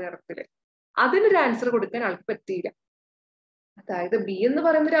അതെങ്ങനെ വന്നു ഇറത്തില്, അതിനൊരു ആൻസർ കൊടുക്കാൻ ആൾക്ക് പറ്റിയില്ല. അതായത് ബി എന്ന്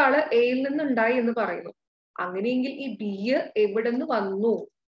പറയുന്ന ഒരാള് എയിൽ നിന്ന് ഉണ്ടായി എന്ന് പറയുന്നു. അങ്ങനെയെങ്കിൽ ഈ ബി എവിടെ നിന്ന് വന്നു,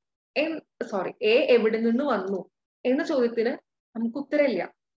 എ എവിടെ നിന്ന് വന്നു എന്ന ചോദ്യത്തിന് നമുക്ക് ഉത്തരമില്ല.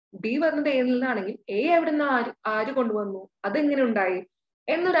 ബി പറഞ്ഞത് എയിൽ നിന്നാണെങ്കിൽ എ എവിടെ നിന്ന് ആര് കൊണ്ടുവന്നു, അതെങ്ങനെ ഉണ്ടായി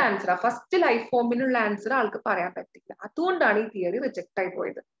എന്നൊരു ആൻസർ, ഫസ്റ്റ് ലൈഫ് ഫോമിനുള്ള ആൻസർ ആൾക്ക് പറയാൻ പറ്റില്ല. അതുകൊണ്ടാണ് ഈ തിയറി റിജക്ട് ആയി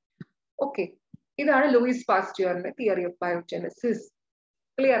പോയത്. ഓക്കെ, ഇതാണ് ലൂയിസ് പാസ്റ്റിയറിന്റെ തിയറി ഓഫ് ബയോജെനസിസ്.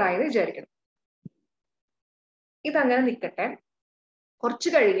 ക്ലിയർ ആയെന്ന് വിചാരിക്കണം. ഇതങ്ങനെ നിൽക്കട്ടെ. കുറച്ച്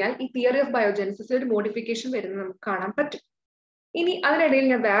കഴിഞ്ഞാൽ ഈ തിയറി ഓഫ് ബയോജെനസിസിൽ ഒരു മോഡിഫിക്കേഷൻ വരുന്നത് നമുക്ക് കാണാൻ പറ്റും. ഇനി അതിനിടയിൽ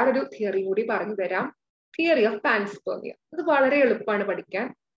ഞാൻ വേറൊരു തിയറി കൂടി പറഞ്ഞു തരാം, തിയറി ഓഫ് പാൻസ്പെർമിയ. ഇത് വളരെ എളുപ്പമാണ് പഠിക്കാൻ,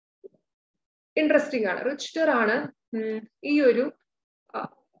 ഇൻട്രസ്റ്റിംഗ് ആണ്. റിച്ച്റ്റർ ആണ് ഈ ഒരു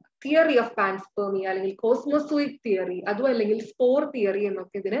തിയറി ഓഫ് പാൻസ്പെർമിയ അല്ലെങ്കിൽ കോസ്മോസോയിക് തിയറി, അതും അല്ലെങ്കിൽ സ്പോർ തിയറി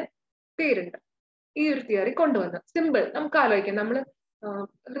എന്നൊക്കെ ഇതിന് പേരുണ്ട്. ഈ ഒരു തിയറി കൊണ്ടുവന്നത് സിമ്പിൾ, നമുക്ക് ആലോചിക്കാം. നമ്മൾ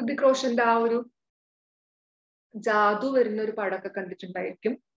ഹൃതിക് റോഷന്റെ ആ ഒരു ജാദു വരുന്ന ഒരു പടമൊക്കെ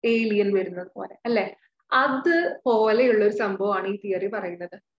കണ്ടിട്ടുണ്ടായിരിക്കും, ഏലിയൻ വരുന്നത് പോലെ അല്ലെ. അതുപോലെയുള്ള ഒരു സംഭവമാണ് ഈ തിയറി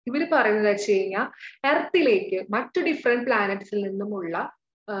പറയുന്നത്. ഇവര് പറയുന്നത് വെച്ച് കഴിഞ്ഞാൽ എർത്തിലേക്ക് മറ്റു ഡിഫറെന്റ് പ്ലാനറ്റ്സിൽ നിന്നുമുള്ള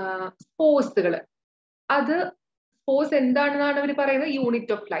സ്പോർസുകൾ, അത് സ്പോർസ് എന്താണെന്നാണ് അവർ പറയുന്നത്,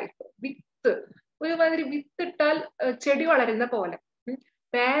 യൂണിറ്റ് ഓഫ് ലൈഫ്, വിത്ത്, ഒരുമാതിരി വിത്തിട്ടാൽ ചെടി വളരുന്ന പോലെ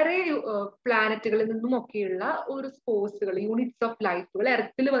വേറെ പ്ലാനറ്റുകളിൽ നിന്നും ഒക്കെയുള്ള ഒരു സ്പോർസുകൾ, യൂണിറ്റ്സ് ഓഫ് ലൈഫുകൾ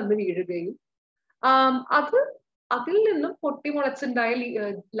എർത്തിൽ വന്ന് വീഴുകയും അതിൽ നിന്നും പൊട്ടിമുളച്ചുണ്ടായ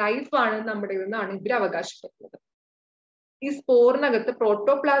ലൈഫാണ് നമ്മുടെ എന്നാണ് ഇവർ അവകാശപ്പെടുന്നത്. ഈ സ്പോറിനകത്ത്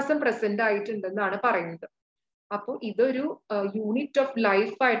പ്രോട്ടോപ്ലാസം പ്രസന്റ് ആയിട്ടുണ്ടെന്നാണ് പറയുന്നത്. അപ്പോൾ ഇതൊരു യൂണിറ്റ് ഓഫ്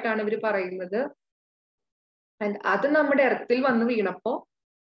ലൈഫ് ആയിട്ടാണ് ഇവർ പറയുന്നത്. ആൻഡ് അത് നമ്മുടെ എർത്തിൽ വന്ന് വീണപ്പോ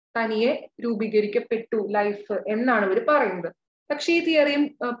തനിയെ രൂപീകരിക്കപ്പെട്ടു ലൈഫ് എന്നാണ് ഇവർ പറയുന്നത്. പക്ഷെ ഈ തിയറിയും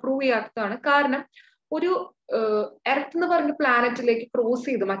പ്രൂവ് ചെയ്യാത്തതാണ്. കാരണം ഒരു എർത്ത് എന്ന് പറഞ്ഞ പ്ലാനറ്റിലേക്ക് ക്രോസ്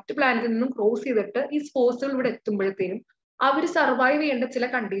ചെയ്ത്, മറ്റു പ്ലാനറ്റിൽ നിന്നും ക്രോസ് ചെയ്തിട്ട് ഈ സ്പോർസുകൾ ഇവിടെ എത്തുമ്പോഴത്തേനും അവർ സർവൈവ് ചെയ്യേണ്ട ചില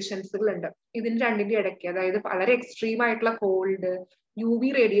കണ്ടീഷൻസുകൾ ഉണ്ട് ഇതിന് രണ്ടിന്റെ ഇടയ്ക്ക്. അതായത് വളരെ എക്സ്ട്രീം ആയിട്ടുള്ള called, UV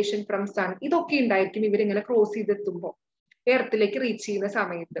radiation from sun, ഇതൊക്കെ ഉണ്ടായിരിക്കും ഇവരിങ്ങനെ ക്രോസ് ചെയ്തെത്തുമ്പോൾ എർത്തിലേക്ക് റീച്ച് ചെയ്യുന്ന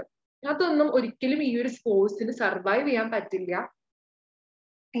സമയത്ത്. അതൊന്നും ഒരിക്കലും ഈ ഒരു സ്പോർസിന് സർവൈവ് ചെയ്യാൻ പറ്റില്ല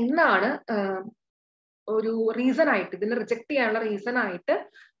എന്നാണ് ഒരു റീസൺ ആയിട്ട്, ഇതിനെ റിജക്ട് ചെയ്യാനുള്ള റീസൺ ആയിട്ട്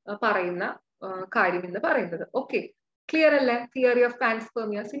പറയുന്ന കാര്യം എന്ന് പറയുന്നത്. ഓക്കെ, ക്ലിയർ അല്ലേ? തിയറി ഓഫ്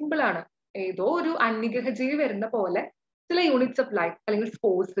പാൻസ്പെർമിയ സിമ്പിൾ ആണ്. ഏതോ ഒരു അന്യഗ്രഹജീവി വരുന്ന പോലെ ചില യൂണിറ്റ്സ് ഓഫ് ലൈഫ് അല്ലെങ്കിൽ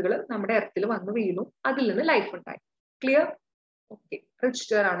സ്പോർസുകൾ നമ്മുടെ എർത്തിൽ വന്ന് വീണു, അതിൽ നിന്ന് ലൈഫ് ഉണ്ടായി. ക്ലിയർ? ഓക്കെ,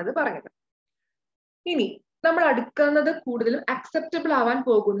 റിച്ച്റ്റർ ആണിത് പറഞ്ഞത്. ഇനി നമ്മൾ അടുക്കുന്നത് കൂടുതലും അക്സെപ്റ്റബിൾ ആവാൻ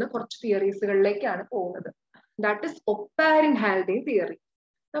പോകുന്ന കുറച്ച് തിയറീസുകളിലേക്കാണ് പോകുന്നത്. That is Oparin Haldane theory.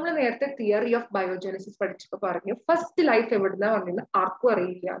 നമ്മൾ നേരത്തെ തിയറി ഓഫ് ബയോജെനസിസ് പഠിച്ചപ്പോൾ പറഞ്ഞു ഫസ്റ്റ് ലൈഫ് എവിടുന്ന വന്നില്ല ആർക്കും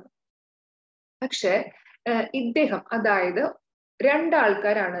അറിയില്ല. പക്ഷെ ഇദ്ദേഹം, അതായത്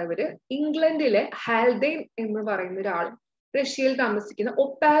രണ്ടാൾക്കാരാണ് ഇവര്, ഇംഗ്ലണ്ടിലെ ഹാൽഡെയ്ൻ എന്ന് പറയുന്ന ഒരാളും റഷ്യയിൽ താമസിക്കുന്ന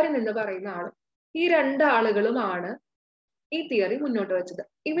ഒപ്പാരിൻ എന്ന് പറയുന്ന ആളും, ഈ രണ്ടാളുകളുമാണ് ഈ തിയറി മുന്നോട്ട് വെച്ചത്.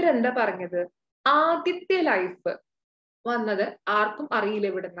 ഇവരെന്താ പറഞ്ഞത്, ആദ്യത്തെ ലൈഫ് വന്നത് ആർക്കും അറിയില്ല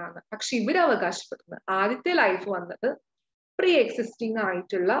എവിടുന്നാണ്. പക്ഷെ ഇവർ അവകാശപ്പെടുന്നത് ആദ്യത്തെ ലൈഫ് വന്നത് പ്രീ എക്സിസ്റ്റിംഗ്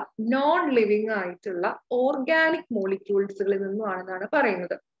ആയിട്ടുള്ള നോൺ ലിവിങ് ആയിട്ടുള്ള ഓർഗാനിക് മോളിക്യൂൾസുകളിൽ നിന്നുമാണെന്നാണ്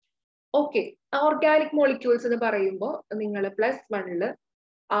പറയുന്നത്. ഓക്കെ, ഓർഗാനിക് മോളിക്യൂൾസ് എന്ന് പറയുമ്പോൾ നിങ്ങൾ +1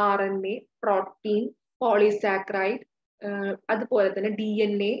 RNA, പ്രോട്ടീൻ, പോളിസാക്രൈഡ്, അതുപോലെ തന്നെ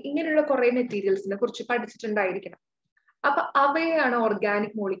DNA, ഇങ്ങനെയുള്ള കുറെ മെറ്റീരിയൽസിനെ കുറിച്ച് പഠിച്ചിട്ടുണ്ടായിരിക്കണം. അപ്പൊ അവയാണ്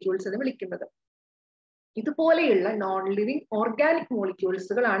ഓർഗാനിക് മോളിക്യൂൾസ് എന്ന് വിളിക്കുന്നത്. ഇതുപോലെയുള്ള നോൺ ലിവിങ് ഓർഗാനിക്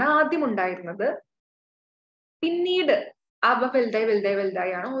മോളിക്യൂൾസുകളാണ് ആദ്യം ഉണ്ടായിരുന്നത്. പിന്നീട് അവ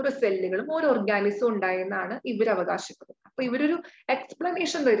വലുതായാണ് ഓരോ സെല്ലുകളും ഓരോ ഓർഗാനിസവും ഉണ്ടായെന്നാണ് ഇവർ അവകാശപ്പെടുന്നത്. അപ്പൊ ഇവരൊരു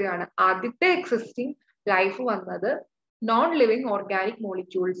എക്സ്പ്ലനേഷൻ തരികയാണ്, ആദ്യത്തെ എക്സിസ്റ്റിംഗ് ലൈഫ് വന്നത് non living organic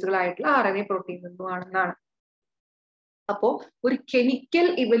മോളിക്യൂൾസുകളായിട്ടുള്ള RNA, protein നിന്നുമാണെന്നാണ്. അപ്പോ ഒരു കെമിക്കൽ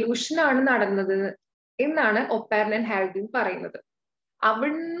ഇവല്യൂഷൻ ആണ് നടന്നത് എന്നാണ് ഒപ്പാരിൻ ആൻഡ് ഹാൽഡെയ്ൻ പറയുന്നത്.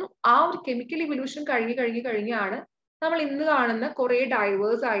 അവിടുന്ന് ആ ഒരു കെമിക്കൽ ഇവല്യൂഷൻ കഴിഞ്ഞാണ് നമ്മൾ ഇന്ന് കാണുന്ന കുറെ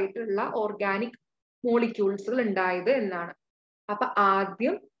ഡൈവേഴ്സ് ആയിട്ടുള്ള ഓർഗാനിക് മോളിക്യൂൾസുകൾ ഉണ്ടായത് എന്നാണ്. അപ്പൊ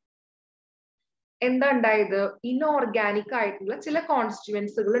ആദ്യം എന്താ ഉണ്ടായത്, ഇൻഓർഗാനിക് ആയിട്ടുള്ള ചില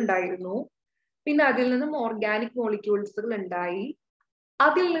കോൺസ്റ്റിറ്റ്യുവൻസുകൾ ഉണ്ടായിരുന്നു. പിന്നെ അതിൽ നിന്നും ഓർഗാനിക് മോളിക്യൂൾസുകൾ ഉണ്ടായി.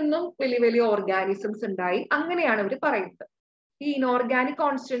 അതിൽ നിന്നും വലിയ വലിയ ഓർഗാനിസംസ് ഉണ്ടായി. അങ്ങനെയാണ് ഇവർ പറയുന്നത്. ഈ ഇനോർഗാനിക്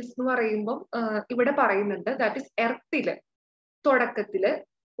കോൺസ്റ്റൻസ് എന്ന് പറയുമ്പോൾ ഇവിടെ പറയുന്നുണ്ട് ദാറ്റ് ഇസ് എർത്തില് തുടക്കത്തില്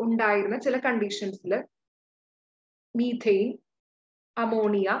ഉണ്ടായിരുന്ന ചില കണ്ടീഷൻസിൽ മീഥെയിൻ,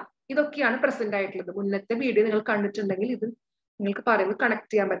 അമോണിയ ഇതൊക്കെയാണ് പ്രസന്റ് ആയിട്ടുള്ളത്. മുന്നത്തെ വീഡിയോ നിങ്ങൾ കണ്ടിട്ടുണ്ടെങ്കിൽ ഇത് നിങ്ങൾക്ക് പറയുന്നത് കണക്ട്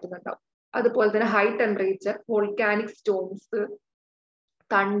ചെയ്യാൻ പറ്റുന്നുണ്ടാവും. അതുപോലെ തന്നെ high temperature, volcanic stones,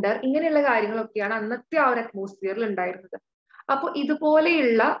 thunder, ഇങ്ങനെയുള്ള കാര്യങ്ങളൊക്കെയാണ് അന്നത്തെ ആ ഒരു അറ്റ്മോസ്ഫിയറിൽ ഉണ്ടായിരുന്നത്. അപ്പൊ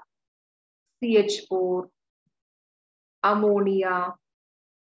ഇതുപോലെയുള്ള CH4, ammonia,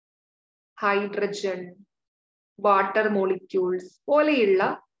 hydrogen, water molecules പോലെയുള്ള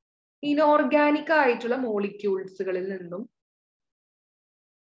ഇനോർഗാനിക് ആയിട്ടുള്ള മോളിക്യൂൾസുകളിൽ നിന്നും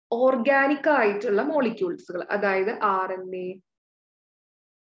ഓർഗാനിക് ആയിട്ടുള്ള മോളിക്യൂൾസുകൾ, അതായത് RNA,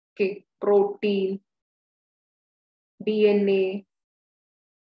 പ്രോട്ടീൻ, DNA,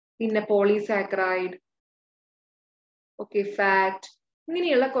 പിന്നെ പോളിസാക്കറൈഡ്, ഫാറ്റ്,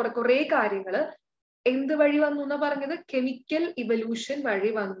 ഇങ്ങനെയുള്ള കുറെ കാര്യങ്ങൾ എന്ത് വഴി വന്നു എന്നാ പറഞ്ഞത്? കെമിക്കൽ ഇവല്യൂഷൻ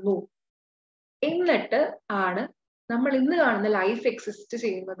വഴി വന്നു. എന്നിട്ട് ആണ് നമ്മൾ ഇന്ന് കാണുന്ന ലൈഫ് എക്സിസ്റ്റ്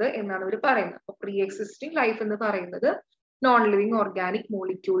ചെയ്യുന്നത് എന്നാണ് അവർ പറയുന്നത്. അപ്പൊ പ്രീ എക്സിസ്റ്റിംഗ് ലൈഫ് എന്ന് പറയുന്നത് നോൺ ലിവിങ് ഓർഗാനിക്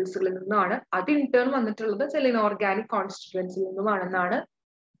മോളിക്യൂൾസുകളിൽ നിന്നാണ്. അത് ഇൻടേൺ വന്നിട്ടുള്ളത് ചില ഇനോർഗാനിക് കോൺസ്റ്റിറ്റ്യുവൻസിൽ നിന്നുമാണെന്നാണ്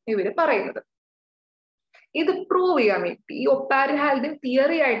ഇവര് പറയുന്നത്. ഇത് പ്രൂവ് ചെയ്യാൻ വേണ്ടി, ഈ ഒപ്പാരൻ ഹാൽഡൻ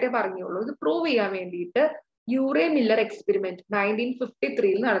തിയറി ആയിട്ടേ പറഞ്ഞുള്ളൂ, ഇത് പ്രൂവ് ചെയ്യാൻ വേണ്ടിയിട്ട് യൂറേ മില്ലർ എക്സ്പെരിമെന്റ്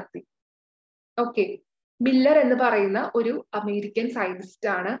 1953 നടത്തി. മില്ലർ എന്ന് പറയുന്ന ഒരു അമേരിക്കൻ സയന്റിസ്റ്റ്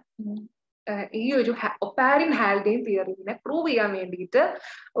ആണ് ഈ ഒരു ഒപ്പാരൻ ഹാൽഡൻ തിയറിനെ പ്രൂവ് ചെയ്യാൻ വേണ്ടിയിട്ട്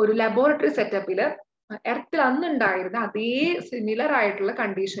ഒരു ലബോറട്ടറി സെറ്റപ്പില് എർത്തിൽ അന്നുണ്ടായിരുന്ന അതേ സിമിലർ ആയിട്ടുള്ള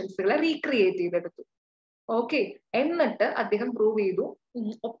കണ്ടീഷൻസുകളെ റീക്രിയേറ്റ് ചെയ്തെടുത്തു. എന്നിട്ട് അദ്ദേഹം പ്രൂവ് ചെയ്തു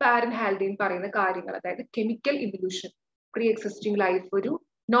ഒപ്പാരൻ ഹാൽഡൻ പറയുന്ന കാര്യങ്ങൾ, അതായത് chemical evolution, pre existing life ഒരു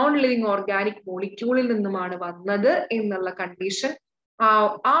നോൺ ലിവിങ് ഓർഗാനിക് മോളിക്യൂളിൽ നിന്നുമാണ് വന്നത് എന്നുള്ള കണ്ടീഷൻ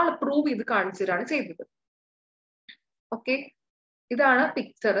ആള് പ്രൂവ് ചെയ്ത് കാണിച്ചതാണ് ചെയ്തത്. ഇതാണ്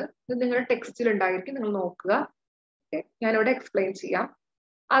പിക്ചർ. ഇത് നിങ്ങളുടെ ടെക്സ്റ്റിൽ ഉണ്ടായിരിക്കും, നിങ്ങൾ നോക്കുക. ഞാനിവിടെ എക്സ്പ്ലെയിൻ ചെയ്യാം.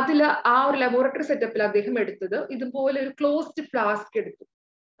 അതിൽ ആ ഒരു ലബോറട്ടറി സെറ്റപ്പിൽ അദ്ദേഹം എടുത്തത് ഇതുപോലെ ഒരു ക്ലോസ്ഡ് ഫ്ലാസ്ക് എടുത്തു.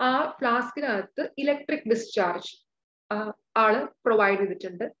 ആ ഫ്ലാസ്കിനകത്ത് ഇലക്ട്രിക് ഡിസ്ചാർജ് ആള് പ്രൊവൈഡ്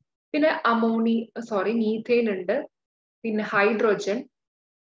ചെയ്തിട്ടുണ്ട്. പിന്നെ മീഥെയിൻ ഉണ്ട്, പിന്നെ hydrogen,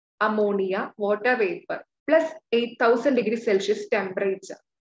 ammonia, water vapour plus 8000 degree Celsius temperature.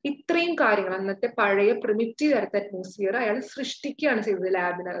 ഇത്രയും കാര്യങ്ങൾ അന്നത്തെ പഴയ പ്രിമിറ്റീവ് എർത്ത് അറ്റ്മോസ്ഫിയർ അയാൾ സൃഷ്ടിക്കുകയാണ് ചെയ്തത്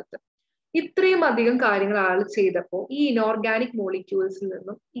ലാബിനകത്ത്. ഇത്രയും അധികം കാര്യങ്ങൾ ആൾ ചെയ്തപ്പോൾ ഈ ഇനോർഗാനിക് മോളിക്യൂൾസിൽ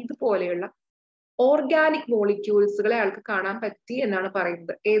നിന്നും ഇതുപോലെയുള്ള ഓർഗാനിക് മോളിക്യൂൾസുകളെ അയാൾക്ക് കാണാൻ പറ്റി എന്നാണ്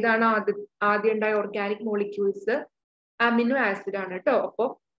പറയുന്നത്. ഏതാണ് ആദ്യം ഉണ്ടായ ഓർഗാനിക് മോളിക്യൂൾസ്? അമിനോ ആസിഡ് ആണ് കേട്ടോ. അപ്പോൾ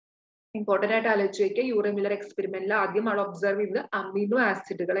ഇമ്പോർട്ടന്റ് ആയിട്ട് ആലോചിച്ച് വയ്ക്കുക, യൂറേ മില്ലർ എക്സ്പെരിമെന്റിൽ ആദ്യം ആൾ ഒബ്സർവ് ചെയ്തത് അമിനോ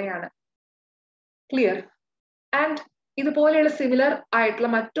ആസിഡുകളെയാണ്. ക്ലിയർ? ആൻഡ് ഇതുപോലെയുള്ള സിമിലർ ആയിട്ടുള്ള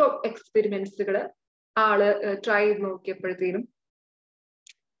മറ്റു എക്സ്പെരിമെന്റ്സുകൾ ആള് ട്രൈ ചെയ്ത് നോക്കിയപ്പോഴത്തേനും,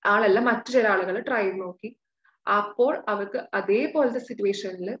 ആളല്ല മറ്റു ചില ആളുകൾ ട്രൈ ചെയ്ത് നോക്കി. അപ്പോൾ അവർക്ക് അതേപോലത്തെ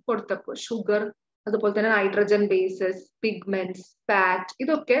സിറ്റുവേഷനിൽ കൊടുത്തപ്പോൾ ഷുഗർ, അതുപോലെ തന്നെ നൈട്രജൻ ബേസസ്, പിഗ്മെന്റ്സ്, ഫാറ്റ്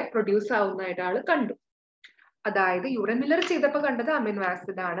ഇതൊക്കെ പ്രൊഡ്യൂസ് ആവുന്നതായിട്ട് ആള് കണ്ടു. അതായത് യൂറേ മില്ലർ ചെയ്തപ്പോൾ കണ്ടത് അമിനോ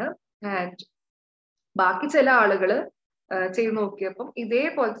ആസിഡ് ആണ്. ആൻഡ് ബാക്കി ചില ആളുകൾ ചെയ്ത് നോക്കിയപ്പം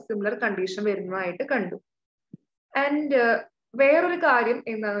ഇതേപോലത്തെ സിമിലർ കണ്ടീഷൻ വരുന്നതായിട്ട് കണ്ടു. ആൻഡ് വേറൊരു കാര്യം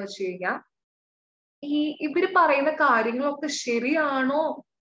എന്താണെന്ന് വെച്ച് കഴിഞ്ഞാൽ, ഇവര് പറയുന്ന കാര്യങ്ങളൊക്കെ ശരിയാണോ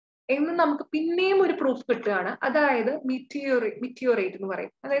എന്ന് നമുക്ക് പിന്നെയും ഒരു പ്രൂഫ് കിട്ടുകയാണ്. അതായത് മിറ്റിയോറേറ്റ് എന്ന്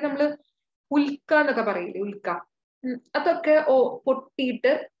പറയും. അതായത് നമ്മള് ഉൽക്ക എന്നൊക്കെ പറയില്ലേ, ഉൽക്ക, അതൊക്കെ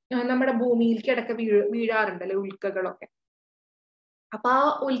പൊട്ടിയിട്ട് നമ്മുടെ ഭൂമിയിലേക്ക് ഇടയ്ക്ക് വീഴാറുണ്ടല്ലോ ഉൽക്കകളൊക്കെ. അപ്പൊ ആ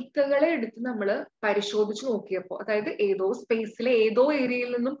ഉൽക്കകളെ എടുത്ത് നമ്മൾ പരിശോധിച്ച് നോക്കിയപ്പോൾ, അതായത് ഏതോ സ്പേസിലെ ഏതോ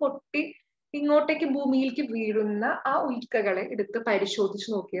ഏരിയയിൽ നിന്നും പൊട്ടി ഇങ്ങോട്ടേക്ക് ഭൂമിയിലേക്ക് വീഴുന്ന ആ ഉൽക്കകളെ എടുത്ത് പരിശോധിച്ച്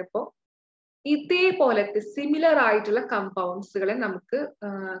നോക്കിയപ്പോൾ ഇതേപോലത്തെ സിമിലർ ആയിട്ടുള്ള കമ്പൗണ്ട്സുകളെ നമുക്ക്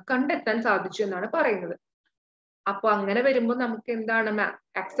കണ്ടെത്താൻ സാധിച്ചു എന്നാണ് പറയുന്നത്. അപ്പൊ അങ്ങനെ വരുമ്പോൾ നമുക്ക് എന്താണ്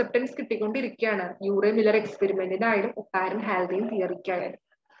അക്സെപ്റ്റൻസ് കിട്ടിക്കൊണ്ടിരിക്കുകയാണ് യൂറേ മില്ലർ എക്സ്പെരിമെന്റിനായാലും ഒപ്പാരൻ ഹാൽഡൻ തിയറിക്കായാലും.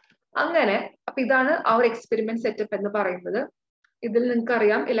 അങ്ങനെ അപ്പൊ ഇതാണ് ആ ഒരു എക്സ്പെരിമെന്റ് സെറ്റപ്പ് എന്ന് പറയുന്നത്. ഇതിൽ നിങ്ങൾക്ക്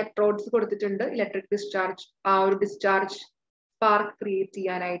അറിയാം ഇലക്ട്രോഡ്സ് കൊടുത്തിട്ടുണ്ട്, ഇലക്ട്രിക് ഡിസ്ചാർജ്, ആ ഒരു ഡിസ്ചാർജ് സ്പാർക്ക് ക്രിയേറ്റ്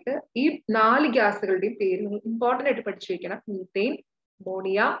ചെയ്യാനായിട്ട് ഈ 4 ഗ്യാസുകളുടെയും പേര് നിങ്ങൾ ഇമ്പോർട്ടന്റ് ആയിട്ട് പഠിച്ചു വെക്കണം. Methane,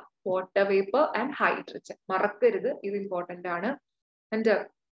 ammonia, water vapour and hydrogen. മറക്കരുത്, ഇത് ഇമ്പോർട്ടന്റ് ആണ്. ആൻഡ്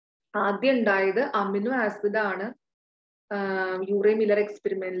ആദ്യം ഉണ്ടായത് അമിനോ ആസിഡ് ആണ് യൂറേ മില്ലർ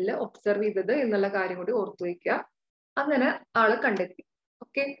എക്സ്പെരിമെന്റിൽ ഒബ്സർവ് ചെയ്തത് എന്നുള്ള കാര്യം കൂടി ഓർത്തു വയ്ക്കുക. അങ്ങനെ ആള് കണ്ടെത്തി.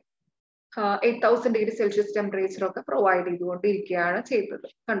 8000 ഡിഗ്രി സെൽഷ്യസ് ടെമ്പറേച്ചർ ഒക്കെ പ്രൊവൈഡ് ചെയ്തുകൊണ്ടിരിക്കുകയാണ് ചെയ്തത്.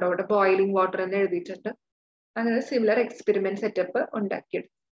 കണ്ടോ, ഇവിടെ ബോയിലിംഗ് വാട്ടർ എന്ന് എഴുതിയിട്ടുണ്ട്. അങ്ങനെ സിമിലർ എക്സ്പെരിമെന്റ് സെറ്റപ്പ്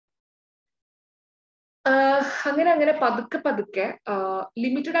ഉണ്ടാക്കിയെടുത്തു. അങ്ങനെ പതുക്കെ പതുക്കെ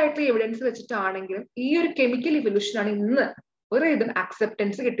ലിമിറ്റഡ് ആയിട്ടുള്ള എവിഡൻസ് വെച്ചിട്ടാണെങ്കിലും ഈ ഒരു കെമിക്കൽ ഇവല്യൂഷനാണ് ഇന്ന് ഒരു ഇതും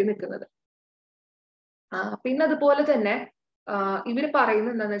അക്സെപ്റ്റൻസ് കിട്ടി നിൽക്കുന്നത്. പിന്നെ അതുപോലെ തന്നെ ഇവര്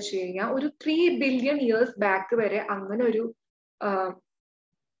പറയുന്നത് എന്താണെന്ന് വെച്ച് കഴിഞ്ഞാൽ ഒരു 3 ബില്യൺ ഇയേഴ്സ് ബാക്ക് വരെ അങ്ങനെ ഒരു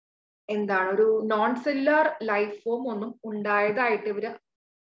എന്താണ് ഒരു നോൺ സെല്ലുലാർ ലൈഫ് ഫോം ഒന്നും ഉണ്ടായതായിട്ട് ഇവര്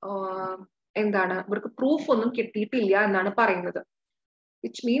എന്താണ് ഇവർക്ക് പ്രൂഫ് ഒന്നും കിട്ടിയിട്ടില്ല എന്നാണ് പറയുന്നത്.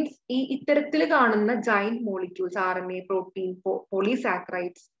 വിച്ച് മീൻസ് ഈ ഇത്തരത്തിൽ കാണുന്ന giant molecules RNA, protein,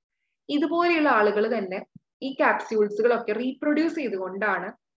 polysaccharides ഇതുപോലെയുള്ള ആളുകൾ തന്നെ ഈ ക്യാപ്സ്യൂൾസുകളൊക്കെ റീപ്രൊഡ്യൂസ് ചെയ്തുകൊണ്ടാണ്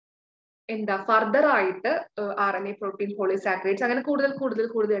ഫർദർ ആയിട്ട് RNA, പ്രോട്ടീൻ, പോളിസാക്കറൈഡ്സ് അങ്ങനെ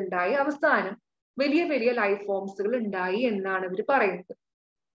കൂടുതൽ ഉണ്ടായി അവസാനം വലിയ വലിയ ലൈഫ് ഫോംസുകൾ ഉണ്ടായി എന്നാണ് ഇവർ പറയുന്നത്.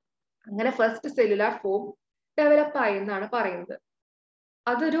 അങ്ങനെ ഫസ്റ്റ് സെല്ലുലാർ ഫോം ഡെവലപ്പ് ആയി എന്നാണ് പറയുന്നത്.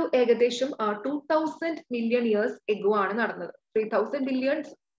 അതൊരു ഏകദേശം 2000 മില്യൺ ഇയേഴ്സ് എഗോ ആണ് നടന്നത്. 3000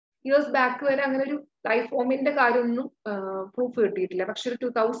 ബില്യൺസ് ഇയേഴ്സ് ബാക്ക് വരെ അങ്ങനെ ഒരു ലൈഫ് ഫോമിന്റെ കാര്യമൊന്നും പ്രൂഫ് കിട്ടിയിട്ടില്ല. പക്ഷെ ഒരു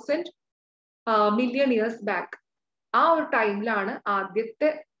 2000 മില്യൺ ഇയേഴ്സ് ബാക്ക് ആ ഒരു ടൈമിലാണ് ആദ്യത്തെ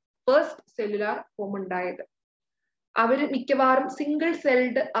ഫസ്റ്റ് സെല്ലുലാർ ഫോം ഉണ്ടായത്. അവര് മിക്കവാറും സിംഗിൾ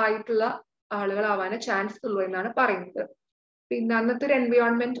സെൽഡ് ആയിട്ടുള്ള ആളുകളാവാൻ ചാൻസ് ഉള്ളൂ എന്നാണ് പറയുന്നത്. പിന്നെ അന്നത്തെ ഒരു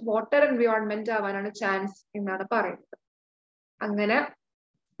എൻവയോൺമെന്റ് വാട്ടർ എൻവയോൺമെന്റ് ആവാനാണ് ചാൻസ് എന്നാണ് പറയുന്നത്. അങ്ങനെ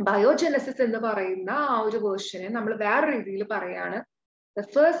ബയോജെനസിസ് എന്ന് പറയുന്ന ആ ഒരു വേർഷനെ നമ്മൾ വേറെ രീതിയിൽ പറയാണ് the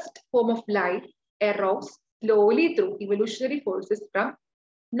first form of life arose slowly through evolutionary forces from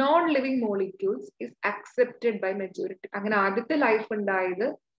non-living molecules is accepted by majority. അങ്ങനെ ആദ്യത്തെ ലൈഫ് ഉണ്ടായത്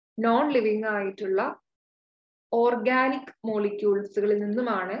നോൺ ലിവിങ് ആയിട്ടുള്ള ഓർഗാനിക് മോളിക്യൂൾസുകളിൽ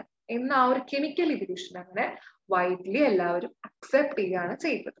നിന്നുമാണ് എന്ന ആ ഒരു കെമിക്കൽ ഇവല്യൂഷൻ അങ്ങനെ വൈഡ്ലി എല്ലാവരും അക്സെപ്റ്റ് ചെയ്യുകയാണ്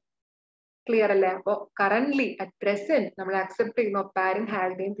ചെയ്തത്. ക്ലിയർ അല്ലേ? അപ്പോൾ കറന്റ്ലി അറ്റ് പ്രസന്റ് നമ്മൾ അക്സെപ്റ്റ് ചെയ്യുന്ന Oparin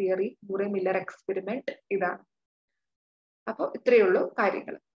Haldane theory, യൂറേ Miller experiment ഇതാണ്. അപ്പോൾ ഇത്രയേ ഉള്ളൂ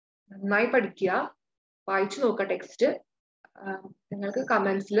കാര്യങ്ങൾ. നന്നായി പഠിക്കുക, വായിച്ചു നോക്കുക ടെക്സ്റ്റ്. നിങ്ങൾക്ക്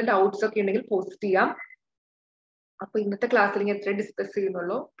കമന്റ്സിൽ ഡൗട്ട്സ് ഒക്കെ ഉണ്ടെങ്കിൽ പോസ്റ്റ് ചെയ്യാം. അപ്പൊ ഇന്നത്തെ ക്ലാസ്സിൽ ഞാൻ എത്ര ഡിസ്കസ്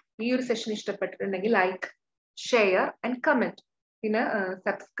ചെയ്യുന്നുള്ളൂ. ഈ ഒരു സെഷൻ ഇഷ്ടപ്പെട്ടിട്ടുണ്ടെങ്കിൽ ലൈക്ക്, ഷെയർ ആൻഡ് കമന്റ്. പിന്നെ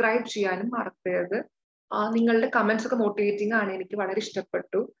സബ്സ്ക്രൈബ് ചെയ്യാനും മറക്കരുത്. നിങ്ങളുടെ കമന്റ്സ് ഒക്കെ മോട്ടിവേറ്റിംഗ് ആണ്, എനിക്ക് വളരെ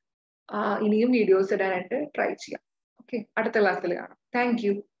ഇഷ്ടപ്പെട്ടു. ഇനിയും വീഡിയോസ് ഇടാനായിട്ട് ട്രൈ ചെയ്യാം. ഓക്കെ, അടുത്ത ക്ലാസ്സിൽ കാണാം. Thank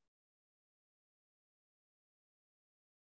you.